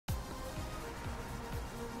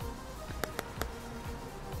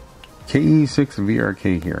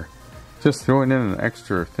KE6VRK here. Just throwing in an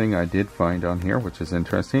extra thing I did find on here, which is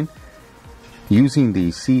interesting. Using the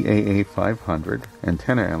CAA-500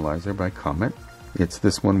 Antenna Analyzer by Comet. It's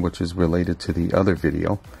this one which is related to the other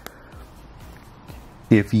video.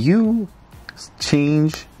 If you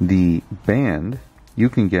change the band, you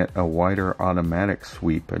can get a wider automatic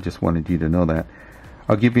sweep. I just wanted you to know that.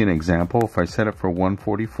 I'll give you an example. If I set it for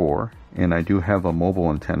 144, and I do have a mobile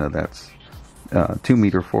antenna that's 2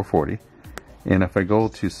 meter 440, and if I go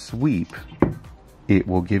to sweep, it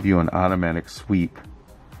will give you an automatic sweep.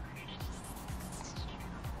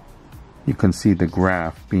 You can see the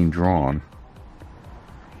graph being drawn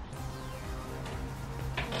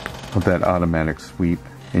of that automatic sweep,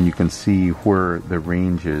 and you can see where the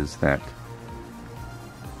range is that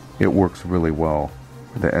it works really well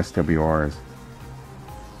with the SWRs.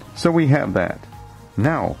 So we have that.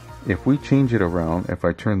 Now, if we change it around, if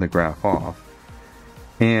I turn the graph off,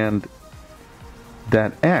 and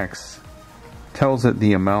that X tells it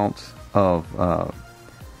the amount of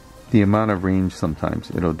range,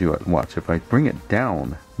 sometimes it'll do it. Watch, if I bring it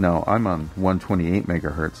down, now I'm on 128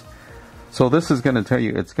 megahertz. So this is going to tell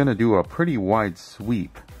you it's going to do a pretty wide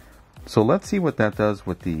sweep. So let's see what that does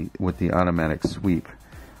with the automatic sweep.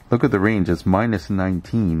 Look at the range, it's minus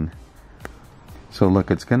 19. So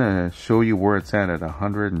look, it's going to show you where it's at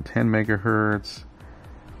 110 megahertz.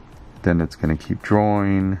 Then it's going to keep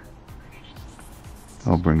drawing.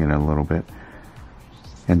 I'll bring it a little bit.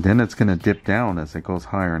 And then it's going to dip down as it goes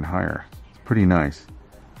higher and higher. It's pretty nice.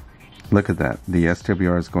 Look at that. The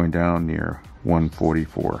SWR is going down near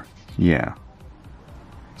 144. Yeah.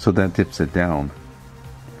 So that dips it down.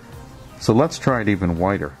 So let's try it even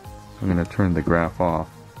wider. I'm going to turn the graph off.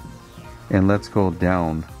 And let's go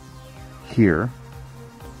down here.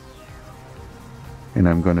 And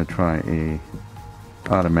I'm going to try a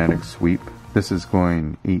automatic sweep. This is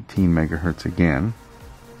going 18 megahertz again.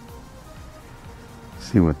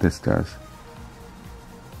 See what this does.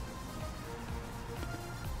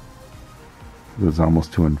 It was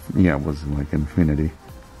almost to, yeah, it was like infinity.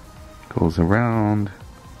 Goes around.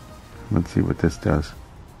 Let's see what this does.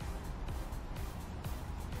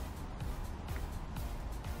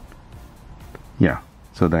 Yeah,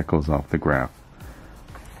 so that goes off the graph.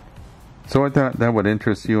 So I thought that would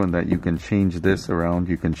interest you, and that you can change this around.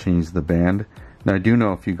 You can change the band. Now I do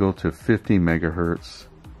know if you go to 50 megahertz,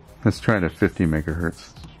 let's try to 50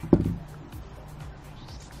 megahertz.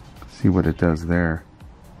 See what it does there.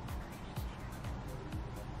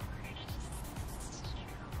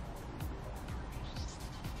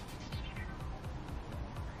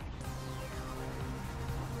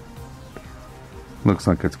 Looks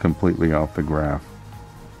like it's completely off the graph.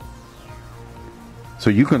 So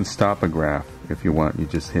you can stop a graph if you want. You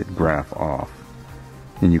just hit graph off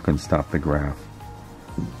and you can stop the graph.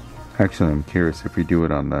 Actually, I'm curious if you do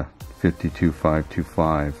it on the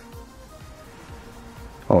 52525.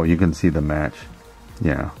 Oh, you can see the match.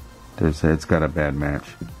 Yeah, it's got a bad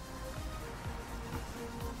match.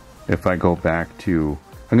 If I go back to,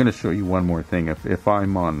 I'm going to show you one more thing. If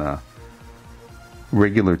I'm on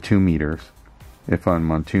regular 2 meters, if I'm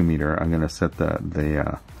on 2 meter, I'm going to set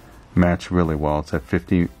the match really well. It's at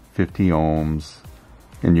 50 ohms,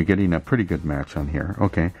 and you're getting a pretty good match on here.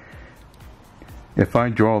 Okay. If I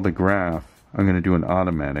draw the graph, I'm going to do an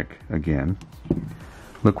automatic again.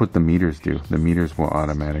 Look what the meters do. The meters will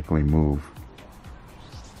automatically move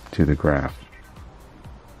to the graph.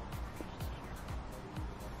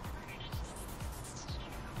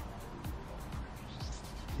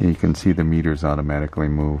 And you can see the meters automatically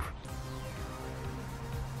move.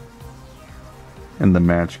 And the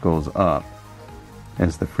match goes up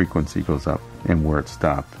as the frequency goes up, and where it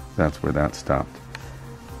stopped, that's where that stopped.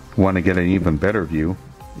 Want to get an even better view?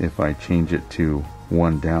 If I change it to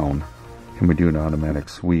 1 down and we do an automatic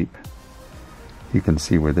sweep, you can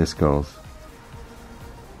see where this goes.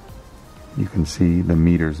 You can see the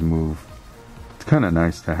meters move. It's kind of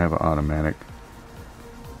nice to have an automatic.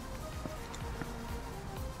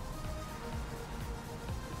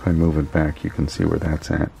 If I move it back, you can see where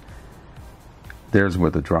that's at. There's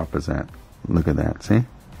where the drop is at. Look at that, see?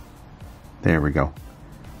 There we go.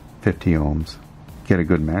 50 ohms. Get a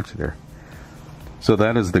good match there. So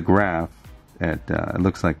that is the graph at, it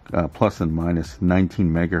looks like plus and minus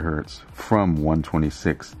 19 megahertz from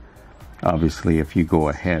 126. Obviously, if you go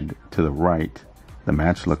ahead to the right, the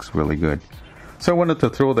match looks really good. So I wanted to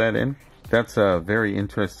throw that in. That's very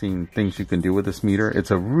interesting things you can do with this meter.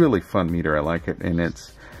 It's a really fun meter. I like it, and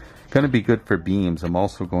it's going to be good for beams. I'm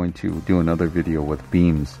also going to do another video with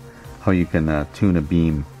beams, how you can tune a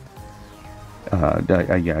beam, a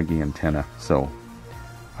Yagi antenna. So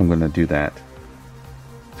I'm going to do that.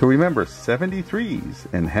 So remember,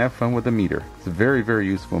 73s and have fun with the meter. It's a very, very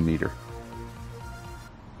useful meter.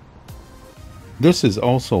 This is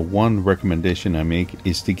also one recommendation I make,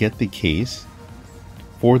 is to get the case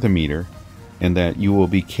for the meter, and that you will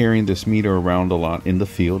be carrying this meter around a lot in the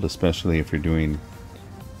field, especially if you're doing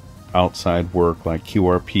outside work like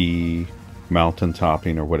QRP, mountain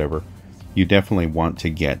topping, or whatever. You definitely want to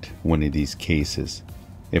get one of these cases.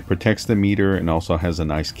 It protects the meter and also has a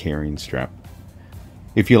nice carrying strap.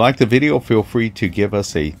 If you like the video, feel free to give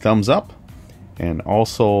us a thumbs up, and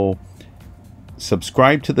also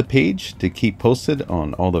subscribe to the page to keep posted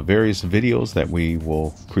on all the various videos that we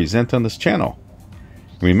will present on this channel.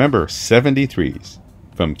 Remember, 73s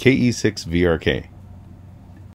from KE6VRK.